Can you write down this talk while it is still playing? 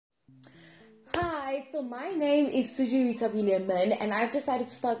Hi, so my name is Suji Ritabileman, and I've decided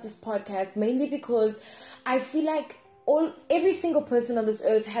to start this podcast mainly because I feel like every single person on this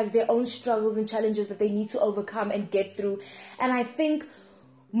earth has their own struggles and challenges that they need to overcome and get through. And I think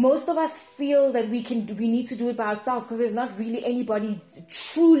most of us feel that we need to do it by ourselves because there's not really anybody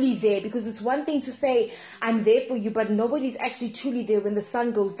truly there. Because it's one thing to say I'm there for you, but nobody's actually truly there when the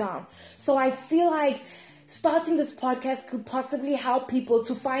sun goes down. So I feel like starting this podcast could possibly help people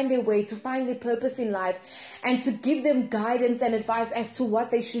to find their way, to find their purpose in life, and to give them guidance and advice as to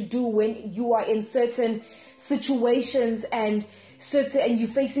what they should do when you are in certain situations and you're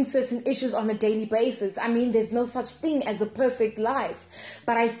facing certain issues on a daily basis. I mean, there's no such thing as a perfect life,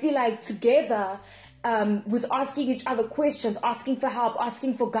 but I feel like together, with asking each other questions, asking for help,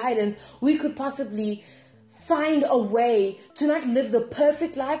 asking for guidance, we could possibly find a way to not live the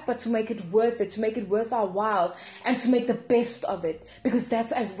perfect life, but to make it worth our while, and to make the best of it. Because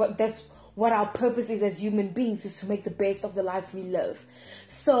that's what our purpose is as human beings, is to make the best of the life we live.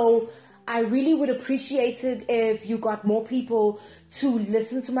 So I really would appreciate it if you got more people to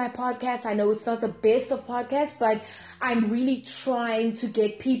listen to my podcast. I know it's not the best of podcasts, but I'm really trying to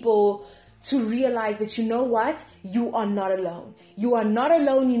get people to realize that, you know what, you are not alone. You are not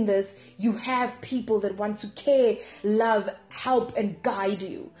alone in this. You have people that want to care, love, help, and guide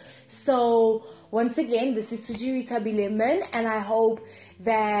you. So once again, this is Suji Ritabileman, and I hope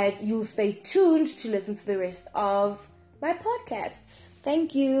that you'll stay tuned to listen to the rest of my podcasts.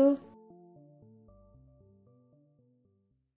 Thank you.